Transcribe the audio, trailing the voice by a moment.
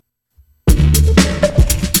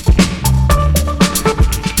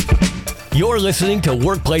You're listening to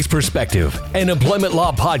Workplace Perspective, an employment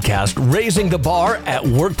law podcast raising the bar at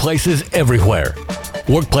workplaces everywhere.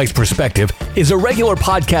 Workplace Perspective is a regular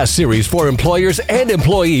podcast series for employers and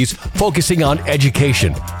employees focusing on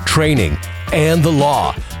education, training, and the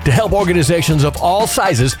law to help organizations of all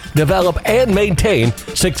sizes develop and maintain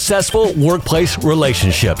successful workplace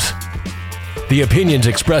relationships. The opinions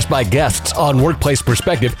expressed by guests on Workplace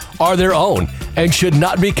Perspective are their own and should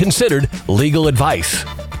not be considered legal advice.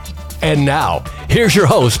 And now, here's your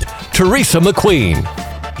host, Teresa McQueen.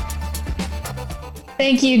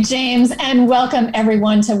 Thank you, James, and welcome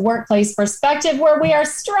everyone to Workplace Perspective, where we are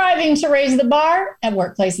striving to raise the bar at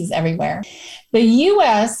workplaces everywhere. The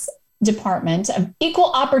U.S. Department of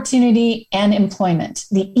Equal Opportunity and Employment,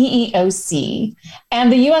 the EEOC,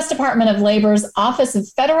 and the U.S. Department of Labor's Office of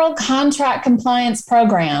Federal Contract Compliance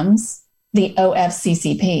Programs, the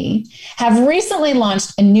OFCCP, have recently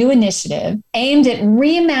launched a new initiative aimed at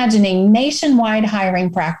reimagining nationwide hiring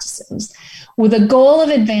practices with a goal of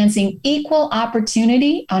advancing equal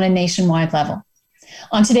opportunity on a nationwide level.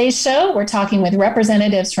 On today's show, we're talking with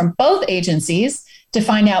representatives from both agencies to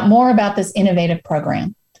find out more about this innovative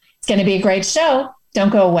program. It's going to be a great show.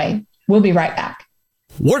 Don't go away. We'll be right back.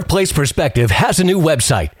 Workplace Perspective has a new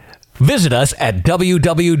website. Visit us at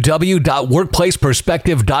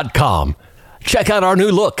www.workplaceperspective.com. Check out our new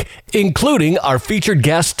look, including our featured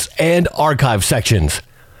guests and archive sections.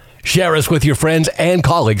 Share us with your friends and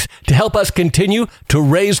colleagues to help us continue to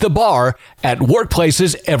raise the bar at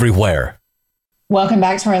workplaces everywhere. Welcome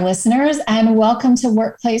back to our listeners, and welcome to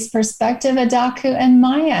Workplace Perspective, Adaku and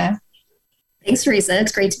Maya. Thanks, Teresa.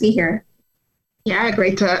 It's great to be here. Yeah,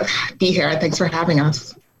 great to be here. Thanks for having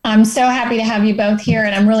us. I'm so happy to have you both here,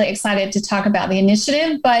 and I'm really excited to talk about the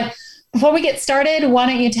initiative. But before we get started, why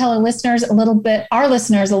don't you tell our listeners a little bit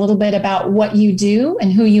about what you do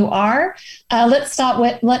and who you are? Let's start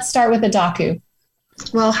with Adaku.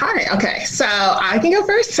 Well, hi. Okay, so I can go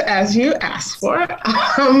first, as you asked for.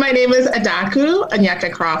 My name is Adaku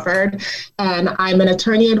Onyeka Crawford, and I'm an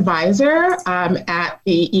attorney advisor at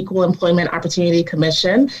the Equal Employment Opportunity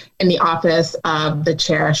Commission in the office of the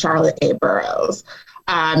chair, Charlotte A. Burrows.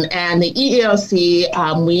 And the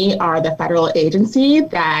EEOC, we are the federal agency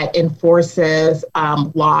that enforces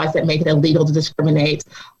laws that make it illegal to discriminate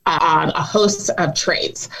on a host of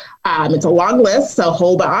traits. It's a long list, so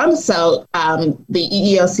hold on. So the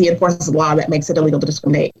EEOC enforces a law that makes it illegal to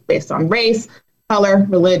discriminate based on race, color,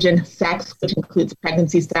 religion, sex, which includes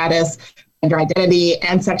pregnancy status, gender identity,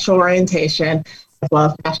 and sexual orientation, as well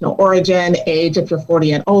as national origin, age if you're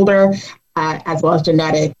 40 and older, as well as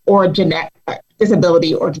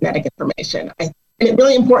disability or genetic information. And it's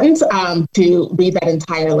really important to read that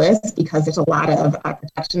entire list because there's a lot of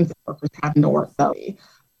protections that workers have in the workplace.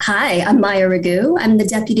 Hi, I'm Maya Ragu. I'm the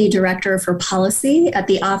Deputy Director for Policy at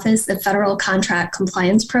the Office of Federal Contract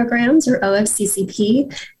Compliance Programs, or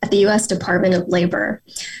OFCCP, at the U.S. Department of Labor.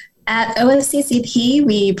 At OFCCP,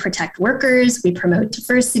 we protect workers, we promote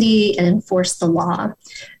diversity, and enforce the law.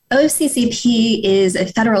 OFCCP is a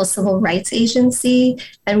federal civil rights agency,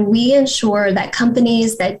 and we ensure that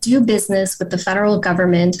companies that do business with the federal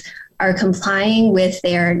government are complying with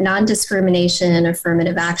their non-discrimination and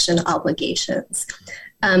affirmative action obligations.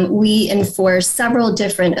 We enforce several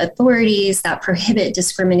different authorities that prohibit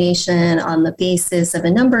discrimination on the basis of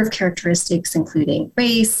a number of characteristics, including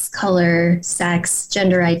race, color, sex,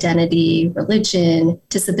 gender identity, religion,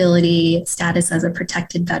 disability, status as a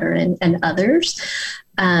protected veteran, and others.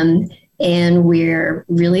 And we're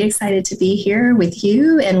really excited to be here with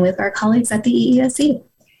you and with our colleagues at the EEOC.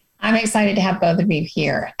 I'm excited to have both of you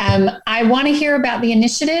here. I want to hear about the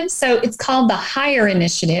initiative. So it's called the HIRE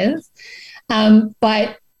Initiative,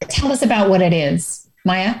 but tell us about what it is.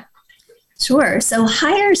 Maya? Sure. So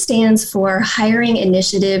HIRE stands for Hiring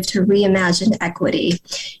Initiative to Reimagine Equity.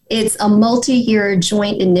 It's a multi-year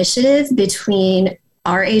joint initiative between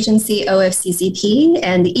our agency, OFCCP,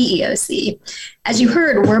 and the EEOC. As you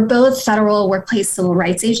heard, we're both federal workplace civil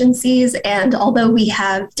rights agencies, and although we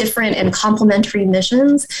have different and complementary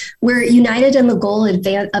missions, we're united in the goal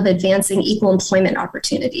of advancing equal employment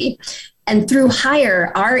opportunity. And through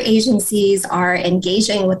HIRE, our agencies are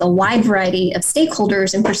engaging with a wide variety of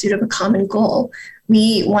stakeholders in pursuit of a common goal.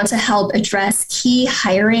 We want to help address key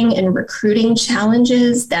hiring and recruiting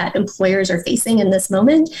challenges that employers are facing in this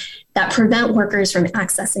moment that prevent workers from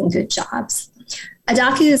accessing good jobs.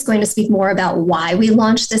 Adaku is going to speak more about why we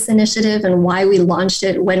launched this initiative and why we launched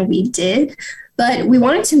it when we did. But we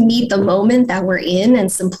wanted to meet the moment that we're in and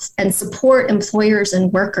support employers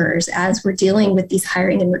and workers as we're dealing with these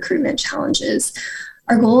hiring and recruitment challenges.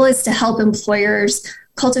 Our goal is to help employers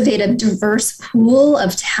cultivate a diverse pool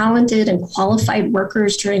of talented and qualified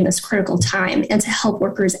workers during this critical time and to help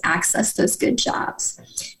workers access those good jobs.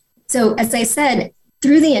 So, as I said,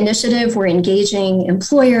 through the initiative, we're engaging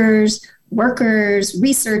employers, workers,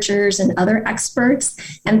 researchers, and other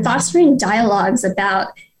experts, and fostering dialogues about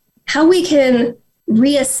how we can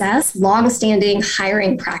reassess longstanding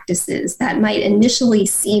hiring practices that might initially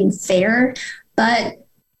seem fair, but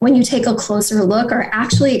when you take a closer look, are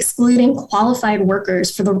actually excluding qualified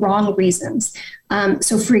workers for the wrong reasons.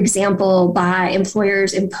 So, for example, by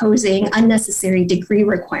employers imposing unnecessary degree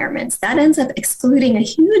requirements, that ends up excluding a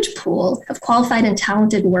huge pool of qualified and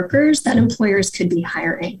talented workers that employers could be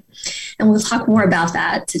hiring. And we'll talk more about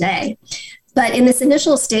that today. But in this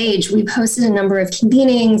initial stage, we've hosted a number of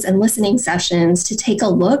convenings and listening sessions to take a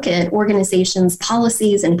look at organizations'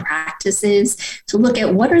 policies and practices, to look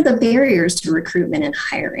at what are the barriers to recruitment and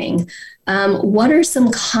hiring. What are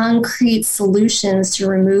some concrete solutions to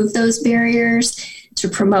remove those barriers, to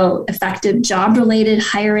promote effective job-related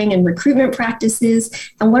hiring and recruitment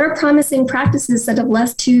practices? And what are promising practices that have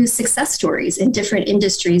led to success stories in different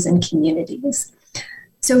industries and communities?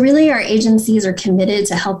 So really, our agencies are committed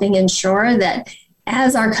to helping ensure that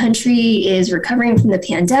as our country is recovering from the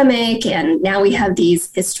pandemic, and now we have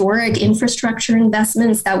these historic infrastructure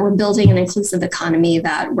investments, that we're building an inclusive economy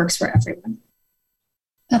that works for everyone.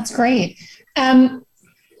 That's great.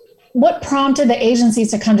 What prompted the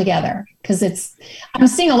agencies to come together? Because I'm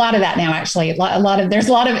seeing a lot of that now, actually. There's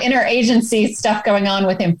a lot of interagency stuff going on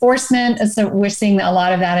with enforcement. So we're seeing a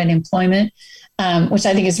lot of that in employment. Which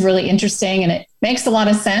I think is really interesting, and it makes a lot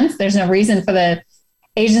of sense. There's no reason for the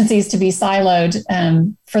agencies to be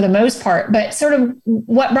siloed for the most part, but sort of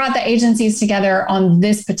what brought the agencies together on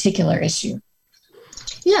this particular issue?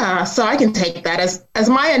 Yeah, so I can take that. As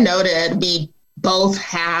Maya noted, we both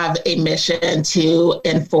have a mission to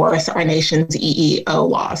enforce our nation's EEO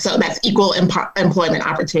law. So that's equal employment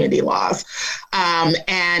opportunity laws.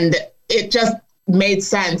 And it just made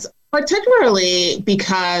sense, particularly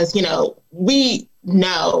because, we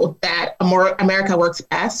know that America works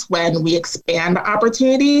best when we expand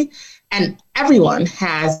opportunity, and everyone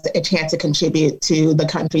has a chance to contribute to the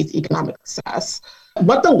country's economic success.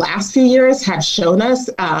 What the last few years have shown us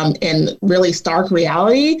in really stark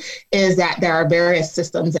reality is that there are various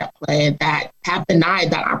systems at play that have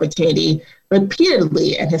denied that opportunity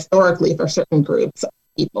repeatedly and historically for certain groups of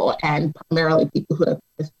people, and primarily people who have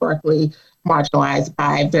historically marginalized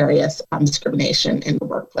by various discrimination in the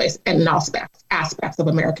workplace and in all aspects of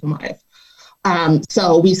American life.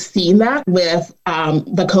 So we've seen that with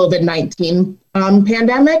the COVID-19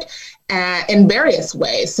 pandemic in various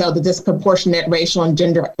ways. So the disproportionate racial and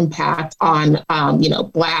gender impact on,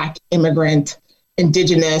 Black, immigrant,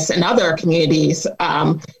 Indigenous, and other communities.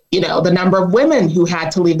 The number of women who had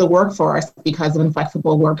to leave the workforce because of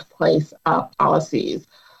inflexible workplace policies.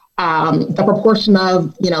 The proportion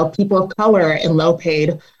of, people of color in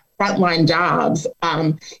low-paid frontline jobs,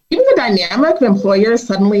 even the dynamic of employers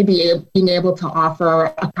suddenly being able to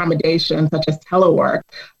offer accommodations such as telework.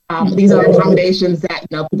 These are accommodations that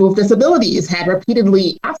people with disabilities had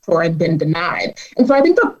repeatedly asked for and been denied. And so I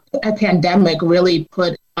think the pandemic really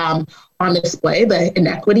put on display the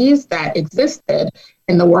inequities that existed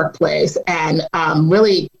in the workplace and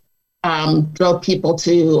really drove people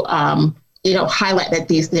to highlight that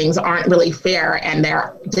these things aren't really fair, and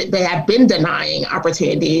they have been denying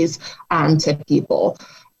opportunities to people.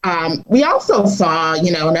 We also saw,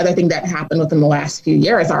 another thing that happened within the last few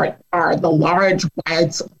years are the large,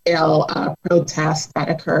 wide-scale protests that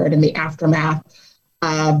occurred in the aftermath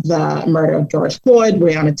of the murder of George Floyd,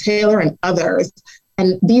 Breonna Taylor, and others.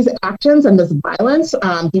 And these actions and this violence,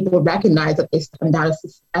 people recognize that they stem down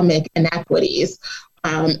systemic inequities,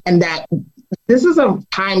 and that this is a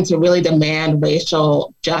time to really demand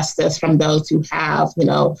racial justice from those who have,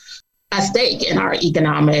 a stake in our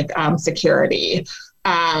economic security.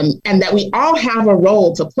 And that we all have a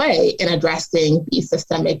role to play in addressing these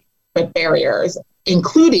systemic barriers,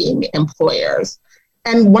 including employers.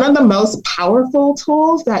 And one of the most powerful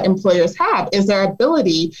tools that employers have is their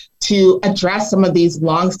ability to address some of these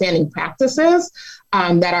longstanding practices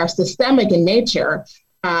that are systemic in nature,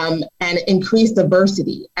 and increase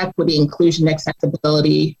diversity, equity, inclusion,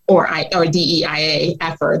 accessibility, or DEIA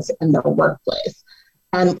efforts in their workplace.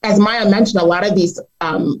 As Maya mentioned, a lot of these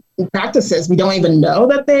practices, we don't even know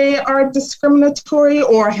that they are discriminatory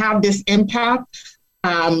or have this impact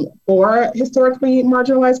for historically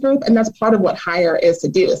marginalized groups. And that's part of what HIRE is to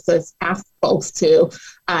do, is to ask folks to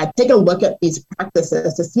take a look at these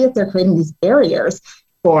practices to see if they're creating these barriers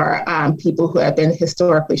for people who have been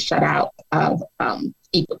historically shut out of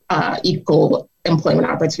equal employment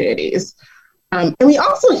opportunities. And we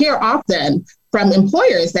also hear often from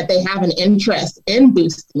employers that they have an interest in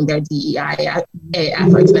boosting their DEI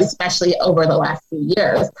efforts, especially over the last few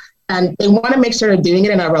years. And they want to make sure they're doing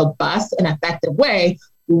it in a robust and effective way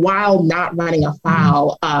while not running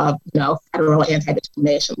afoul of, federal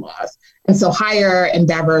anti-discrimination laws. And so Hire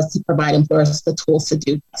endeavors to provide employers the tools to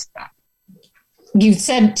do just that. You've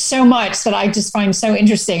said so much that I just find so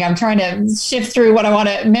interesting. I'm trying to shift through what I want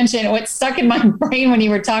to mention. What stuck in my brain when you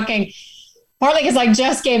were talking, partly because I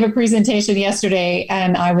just gave a presentation yesterday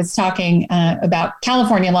and I was talking about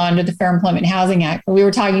California law under the Fair Employment and Housing Act. We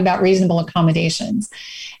were talking about reasonable accommodations.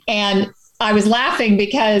 And I was laughing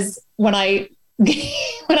because the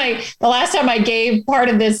last time I gave part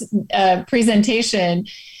of this presentation,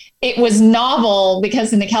 it was novel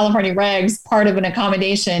because in the California regs, part of an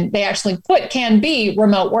accommodation, they actually put can be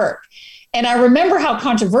remote work. And I remember how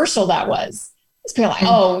controversial that was. It's people like,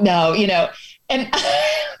 oh no, and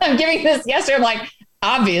I'm giving this yesterday. I'm like,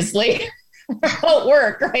 obviously remote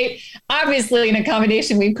work, right? Obviously an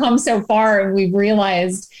accommodation. We've come so far and we've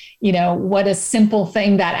realized, what a simple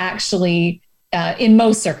thing that actually, in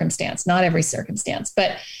most circumstance, not every circumstance,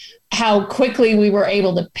 but how quickly we were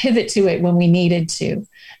able to pivot to it when we needed to.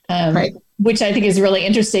 Right. Which I think is really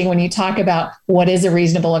interesting when you talk about what is a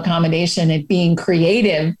reasonable accommodation and being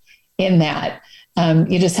creative in that.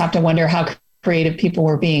 You just have to wonder how creative people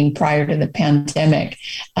were being prior to the pandemic.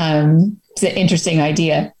 It's an interesting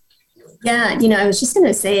idea. Yeah, I was just going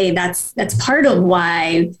to say that's part of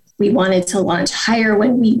why we wanted to launch Hire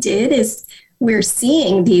when we did, is we're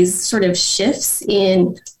seeing these sort of shifts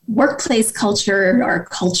in workplace culture or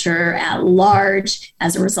culture at large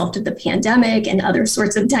as a result of the pandemic and other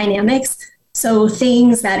sorts of dynamics. So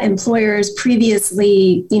things that employers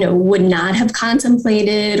previously, would not have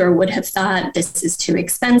contemplated or would have thought this is too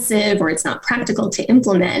expensive or it's not practical to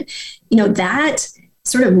implement, that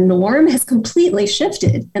sort of norm has completely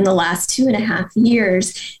shifted in the last 2.5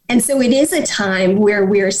 years. And so it is a time where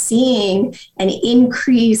we're seeing an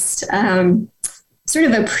increased sort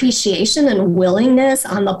of appreciation and willingness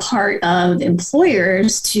on the part of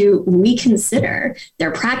employers to reconsider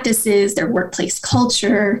their practices, their workplace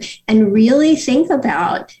culture, and really think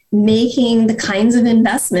about making the kinds of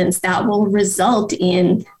investments that will result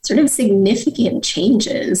in sort of significant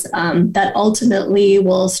changes that ultimately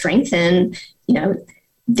will strengthen,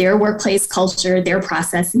 their workplace culture, their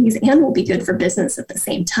processes, and will be good for business at the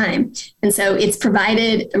same time. And so it's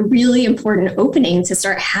provided a really important opening to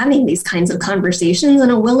start having these kinds of conversations and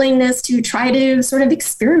a willingness to try to sort of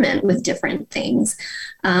experiment with different things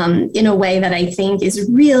in a way that I think is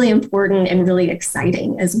really important and really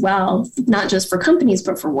exciting as well, not just for companies,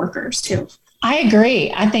 but for workers too. I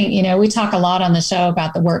agree. I think, we talk a lot on the show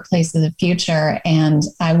about the workplace of the future. And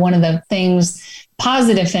one of the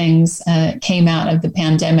positive things came out of the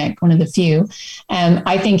pandemic, one of the few,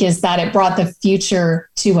 I think, is that it brought the future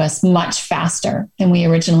to us much faster than we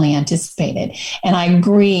originally anticipated. And I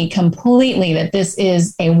agree completely that this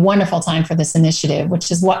is a wonderful time for this initiative,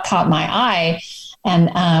 which is what caught my eye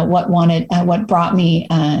and what brought me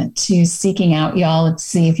to seeking out y'all to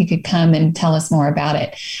see if you could come and tell us more about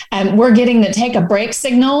it. We're getting the take a break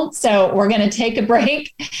signal, so we're going to take a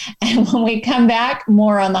break. And when we come back,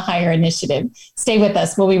 more on the Hire initiative. Stay with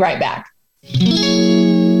us. We'll be right back.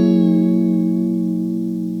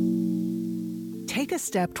 Take a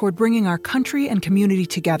step toward bringing our country and community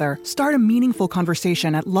together. Start a meaningful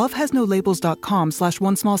conversation at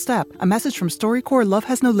lovehasnolabels.com/onesmallstep. A message from StoryCorps, Love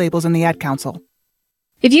Has No Labels, and the Ad Council.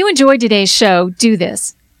 If you enjoyed today's show, do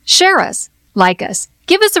this. Share us, like us,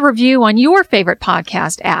 give us a review on your favorite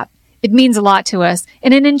podcast app. It means a lot to us,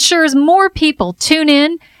 and it ensures more people tune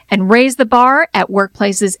in and raise the bar at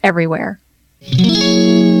workplaces everywhere.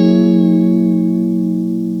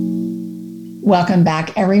 Welcome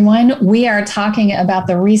back, everyone. We are talking about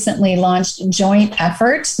the recently launched joint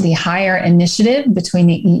effort, the Hire initiative between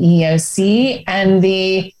the EEOC and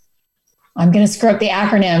I'm going to screw up the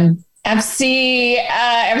acronym, FCPCC?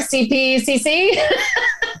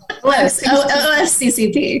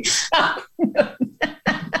 OFCCP.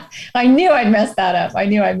 I knew I'd mess that up.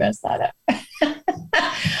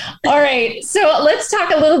 All right. So let's talk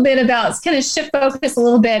a little bit about, kind of shift focus a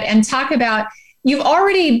little bit and talk about,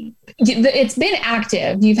 it's been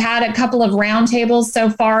active. You've had a couple of roundtables so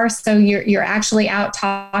far. So you're actually out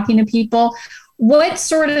talking to people. What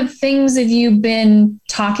sort of things have you been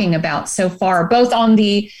talking about so far, both on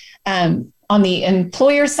the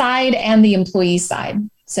employer side and the employee side?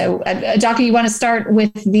 So, Adaka, you want to start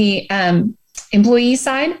with the employee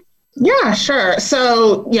side? Yeah, sure.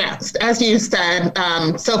 So, yes, as you said,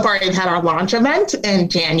 so far we've had our launch event in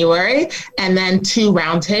January and then 2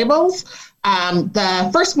 roundtables. The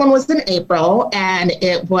first one was in April, and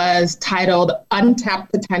it was titled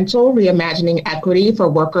Untapped Potential, Reimagining Equity for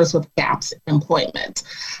Workers with Gaps in Employment.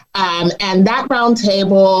 And that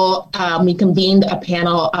roundtable, we convened a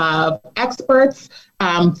panel of experts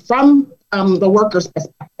from the workers'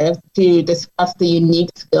 perspective to discuss the unique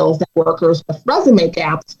skills that workers with resume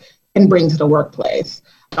gaps can bring to the workplace.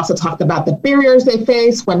 We also talked about the barriers they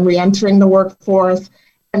face when re-entering the workforce,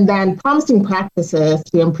 and then promising practices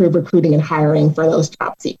to improve recruiting and hiring for those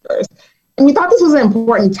job seekers. And we thought this was an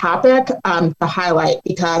important topic to highlight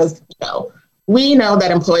because, we know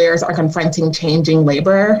that employers are confronting changing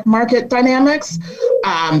labor market dynamics,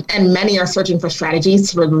 and many are searching for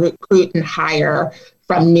strategies to recruit and hire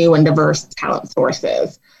from new and diverse talent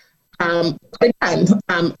sources. If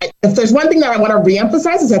there's one thing that I want to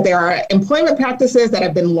reemphasize is that there are employment practices that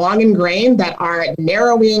have been long ingrained that are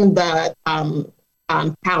narrowing the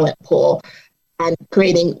talent pool and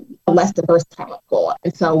creating a less diverse talent pool.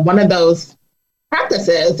 And so one of those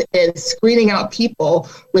practices is screening out people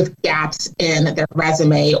with gaps in their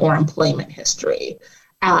resume or employment history.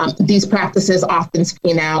 These practices often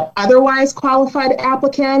screen out otherwise qualified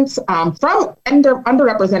applicants from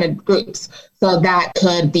underrepresented groups. So that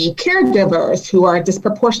could be caregivers who are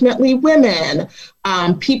disproportionately women,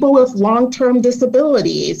 people with long-term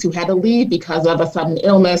disabilities who had to leave because of a sudden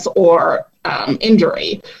illness or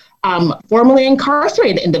injury, formerly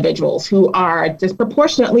incarcerated individuals who are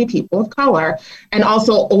disproportionately people of color, and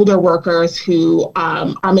also older workers who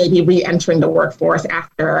are maybe re-entering the workforce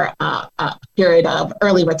after a period of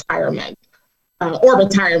early retirement or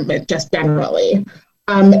retirement just generally.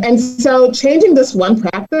 And so changing this one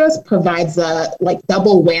practice provides a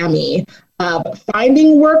double whammy of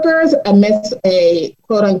finding workers amidst a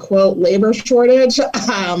quote unquote labor shortage,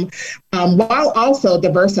 while also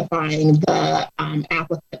diversifying the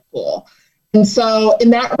applicant pool. And so in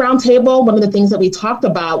that roundtable, one of the things that we talked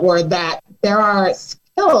about were that there are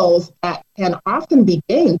skills that can often be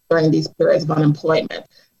gained during these periods of unemployment.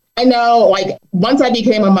 I know, once I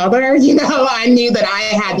became a mother, I knew that I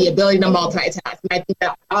had the ability to multitask. And I think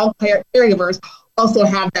that all caregivers also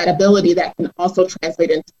have that ability that can also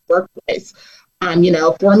translate into the workplace.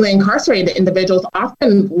 Formerly incarcerated individuals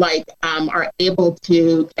often are able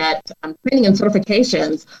to get training and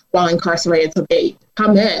certifications while incarcerated, so they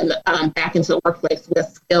come in back into the workplace with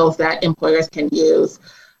skills that employers can use.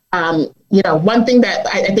 One thing that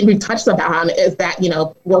I think we've touched upon is that,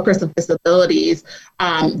 workers with disabilities,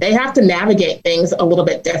 they have to navigate things a little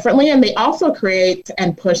bit differently, and they also create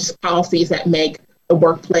and push policies that make the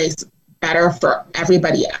workplace better for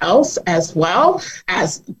everybody else as well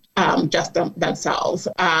as just themselves.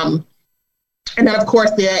 And then, of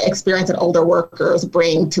course, the experience that older workers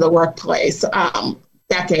bring to the workplace,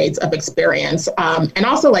 decades of experience, and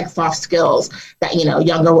also soft skills that,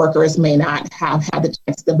 younger workers may not have had the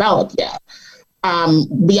chance to develop yet.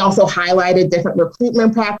 We also highlighted different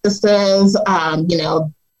recruitment practices,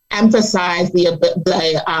 emphasized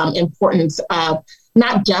the importance of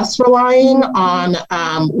not just relying on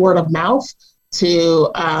word of mouth to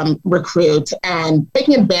recruit, and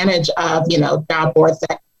taking advantage of, job boards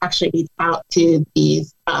that actually reach out to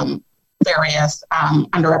these various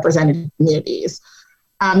underrepresented communities.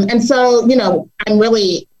 And so, I'm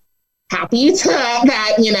really happy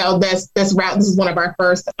that, this is one of our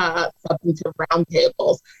first substantive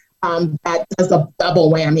roundtables that does a double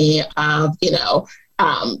whammy of,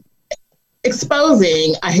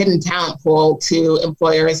 exposing a hidden talent pool to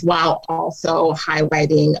employers while also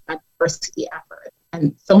highlighting a diversity effort.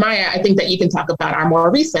 And so, Maya, I think that you can talk about our more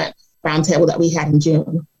recent roundtable that we had in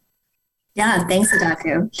June. Yeah, thanks,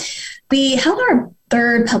 Adaku. We held our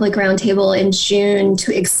third public roundtable in June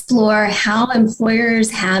to explore how employers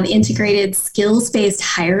have integrated skills-based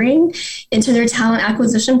hiring into their talent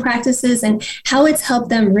acquisition practices and how it's helped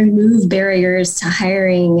them remove barriers to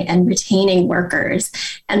hiring and retaining workers.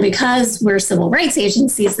 And because we're civil rights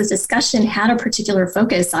agencies, the discussion had a particular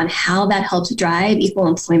focus on how that helped drive equal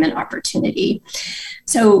employment opportunity.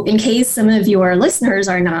 So in case some of your listeners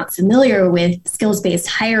are not familiar with skills-based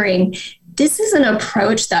hiring, this is an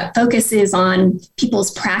approach that focuses on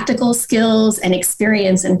people's practical skills and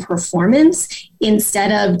experience and performance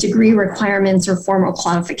instead of degree requirements or formal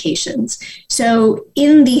qualifications. So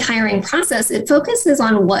in the hiring process, it focuses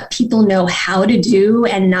on what people know how to do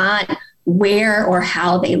and not where or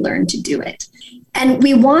how they learn to do it. And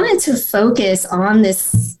we wanted to focus on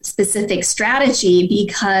this specific strategy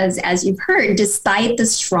because, as you've heard, despite the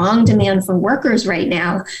strong demand for workers right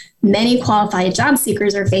now, many qualified job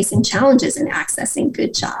seekers are facing challenges in accessing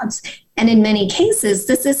good jobs. And in many cases,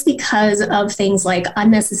 this is because of things like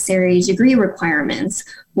unnecessary degree requirements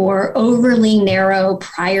or overly narrow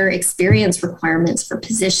prior experience requirements for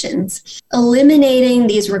positions. Eliminating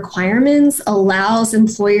these requirements allows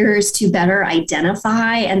employers to better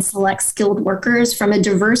identify and select skilled workers from a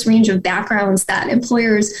diverse range of backgrounds that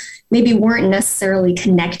employers maybe weren't necessarily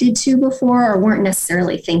connected to before or weren't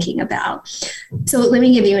necessarily thinking about. So let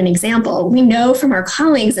me give you an example. We know from our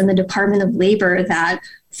colleagues in the Department of Labor that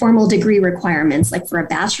formal degree requirements, like for a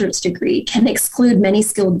bachelor's degree, can exclude many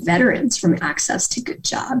skilled veterans from access to good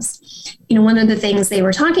jobs. One of the things they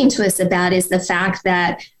were talking to us about is the fact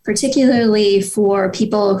that particularly for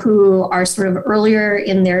people who are sort of earlier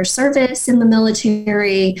in their service in the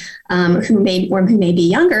military, who may be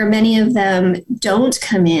younger, many of them don't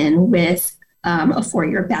come in with a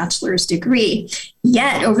 4-year bachelor's degree.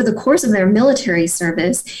 Yet, over the course of their military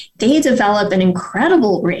service, they develop an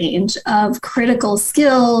incredible range of critical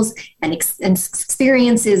skills and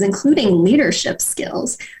experiences, including leadership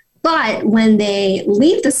skills. But when they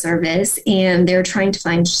leave the service and they're trying to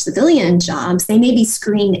find civilian jobs, they may be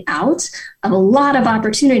screened out of a lot of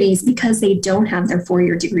opportunities because they don't have their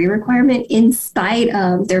 4-year degree requirement in spite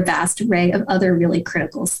of their vast array of other really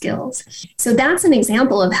critical skills. So that's an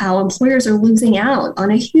example of how employers are losing out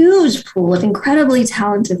on a huge pool of incredibly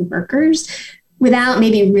talented workers without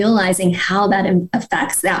maybe realizing how that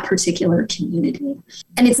affects that particular community.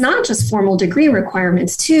 And it's not just formal degree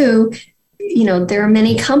requirements too. There are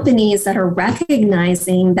many companies that are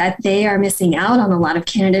recognizing that they are missing out on a lot of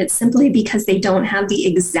candidates simply because they don't have the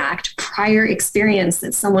exact prior experience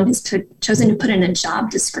that someone has chosen to put in a job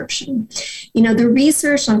description. The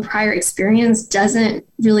research on prior experience doesn't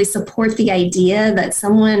really support the idea that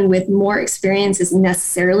someone with more experience is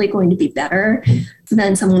necessarily going to be better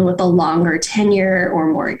than someone with a longer tenure or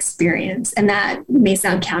more experience. And that may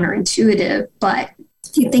sound counterintuitive, but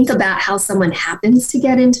if you think about how someone happens to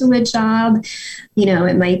get into a job,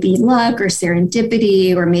 it might be luck or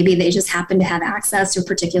serendipity, or maybe they just happen to have access to a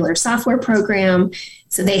particular software program.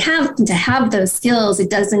 So they have to have those skills. It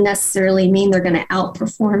doesn't necessarily mean they're going to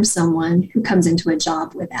outperform someone who comes into a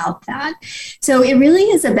job without that. So it really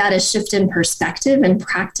is about a shift in perspective and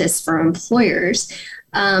practice for employers,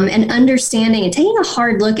 and understanding and taking a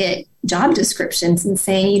hard look at job descriptions and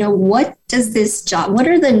saying, what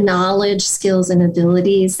are the knowledge, skills, and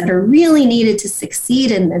abilities that are really needed to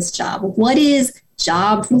succeed in this job? What is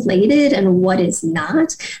job related and what is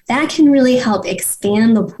not? That can really help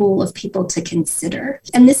expand the pool of people to consider.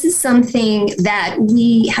 And this is something that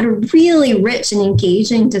we had a really rich and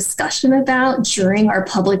engaging discussion about during our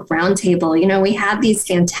public roundtable. We had these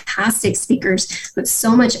fantastic speakers with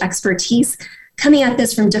so much expertise coming at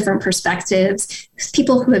this from different perspectives,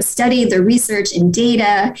 people who have studied the research and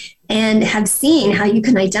data and have seen how you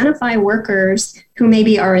can identify workers who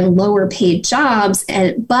maybe are in lower paid jobs,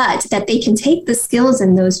 but that they can take the skills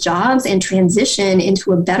in those jobs and transition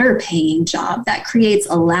into a better paying job that creates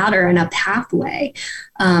a ladder and a pathway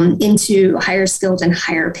into higher skilled and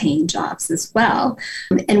higher paying jobs as well.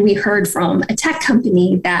 And we heard from a tech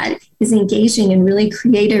company that is engaging in really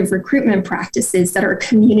creative recruitment practices that are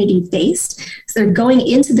community based. So they're going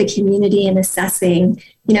into the community and assessing,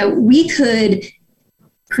 we could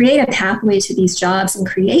create a pathway to these jobs and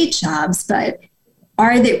create jobs, but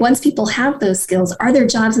once people have those skills, are there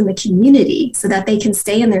jobs in the community so that they can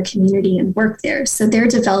stay in their community and work there? So they're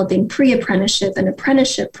developing pre-apprenticeship and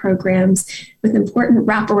apprenticeship programs with important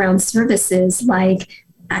wraparound services like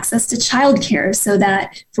access to childcare, so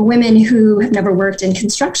that for women who have never worked in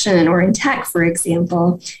construction or in tech, for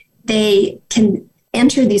example, they can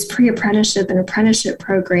enter these pre-apprenticeship and apprenticeship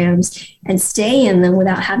programs and stay in them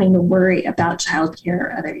without having to worry about childcare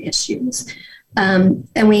or other issues.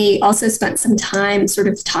 And we also spent some time sort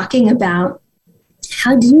of talking about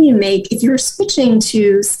how do you if you're switching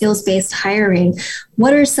to skills-based hiring,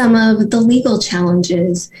 what are some of the legal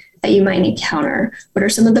challenges that you might encounter? What are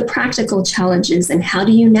some of the practical challenges and how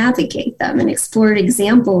do you navigate them? And explored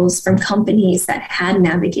examples from companies that had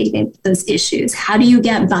navigated those issues. How do you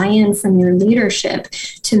get buy-in from your leadership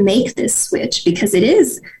to make this switch? Because it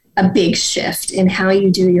is a big shift in how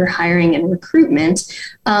you do your hiring and recruitment.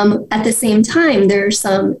 At the same time,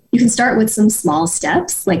 you can start with some small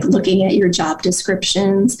steps, like looking at your job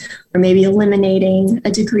descriptions or maybe eliminating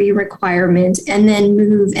a degree requirement, and then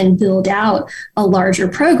move and build out a larger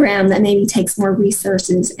program that maybe takes more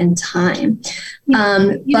resources and time.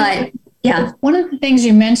 Yeah. One of the things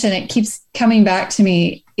you mentioned, it keeps coming back to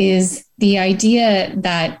me, is the idea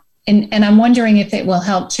that, and I'm wondering if it will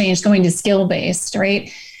help change going to skill-based,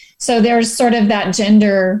 right? So there's sort of that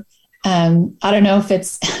gender, I don't know if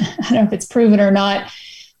it's proven or not,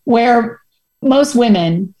 where most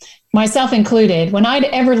women myself included, when I'd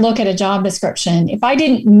ever look at a job description, if I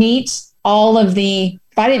didn't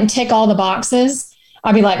if I didn't tick all the boxes,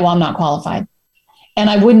 I'd be like, well, I'm not qualified. And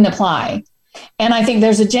I wouldn't apply. And I think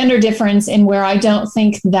there's a gender difference in where I don't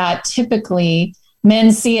think that typically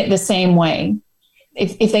men see it the same way.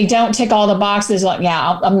 If they don't tick all the boxes, like,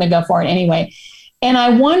 yeah, I'm going to go for it anyway. And I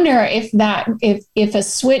wonder if a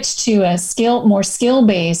switch to a more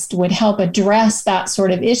skill-based would help address that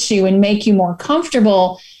sort of issue and make you more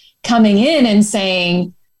comfortable coming in and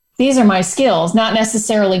saying, these are my skills, not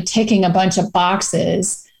necessarily ticking a bunch of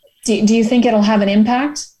boxes. Do you think it'll have an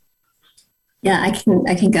impact? Yeah, I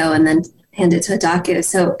can go and then hand it to Adaku.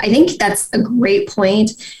 So I think that's a great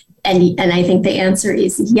point. And I think the answer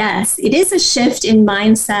is yes. It is a shift in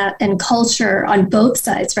mindset and culture on both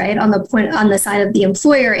sides, right? On the side of the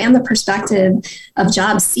employer and the perspective of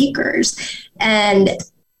job seekers. And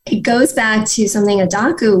it goes back to something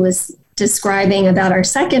Adaku was describing about our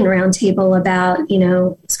second roundtable about,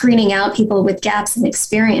 screening out people with gaps in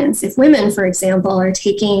experience. If women, for example, are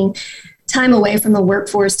taking time away from the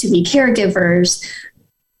workforce to be caregivers,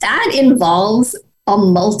 that involves a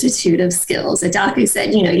multitude of skills. Adaku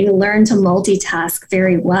said, you learn to multitask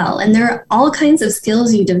very well. And there are all kinds of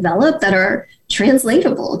skills you develop that are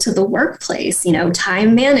translatable to the workplace,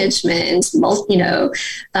 time management,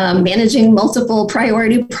 managing multiple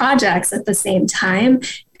priority projects at the same time.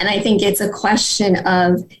 And I think it's a question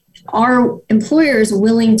of, are employers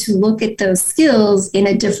willing to look at those skills in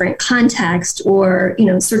a different context, or,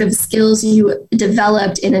 sort of skills you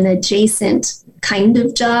developed in an adjacent kind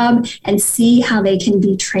of job, and see how they can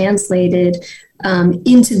be translated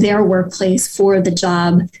into their workplace for the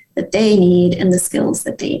job that they need and the skills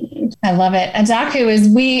that they need. I love it. Adaku,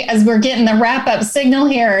 as we're getting the wrap up signal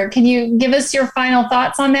here, can you give us your final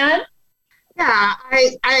thoughts on that? Yeah,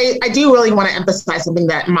 I do really want to emphasize something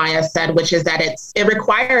that Maya said, which is that it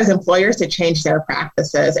requires employers to change their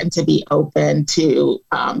practices and to be open to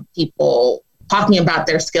people talking about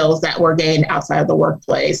their skills that were gained outside of the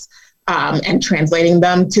workplace and translating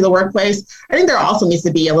them to the workplace. I think there also needs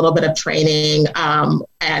to be a little bit of training,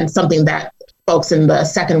 and something that folks in the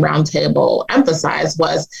second roundtable emphasized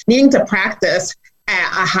was needing to practice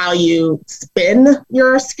how you spin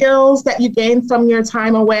your skills that you gain from your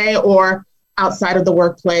time away or outside of the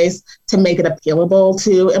workplace to make it appealable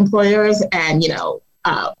to employers. And,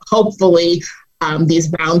 hopefully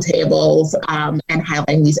these roundtables and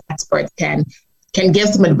highlighting these experts can give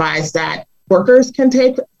some advice that workers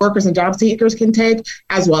and job seekers can take,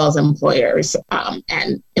 as well as employers,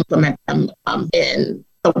 and implement them in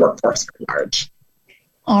the workforce at large.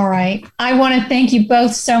 All right. I want to thank you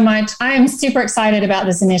both so much. I am super excited about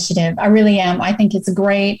this initiative. I really am. I think it's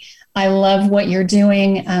great. I love what you're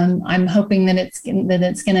doing. I'm hoping that it's going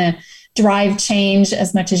to drive change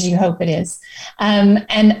as much as you hope it is. And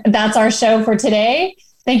that's our show for today.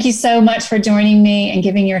 Thank you so much for joining me and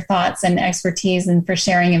giving your thoughts and expertise, and for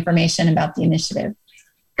sharing information about the initiative.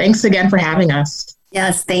 Thanks again for having us.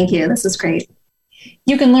 Yes, thank you. This was great.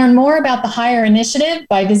 You can learn more about the HIRE initiative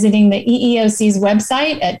by visiting the EEOC's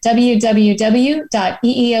website at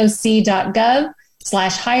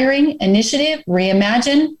www.eeoc.gov/hiring initiative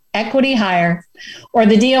reimagine equity hire, or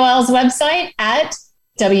the DOL's website at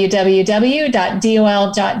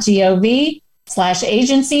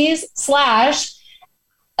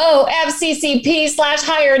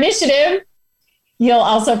www.dol.gov/agencies/OFCCP/hire initiative. You'll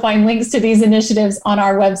also find links to these initiatives on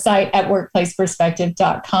our website at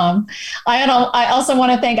workplaceperspective.com. I also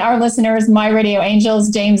want to thank our listeners, My Radio Angels,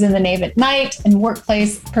 James and the Knave at Night, and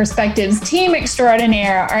Workplace Perspectives team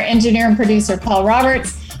extraordinaire, our engineer and producer, Paul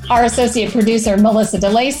Roberts, our associate producer, Melissa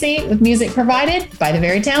DeLacy, with music provided by the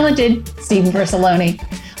very talented Stephen Versaloni.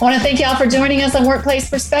 I want to thank you all for joining us on Workplace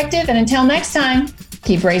Perspective, and until next time,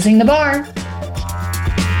 keep raising the bar.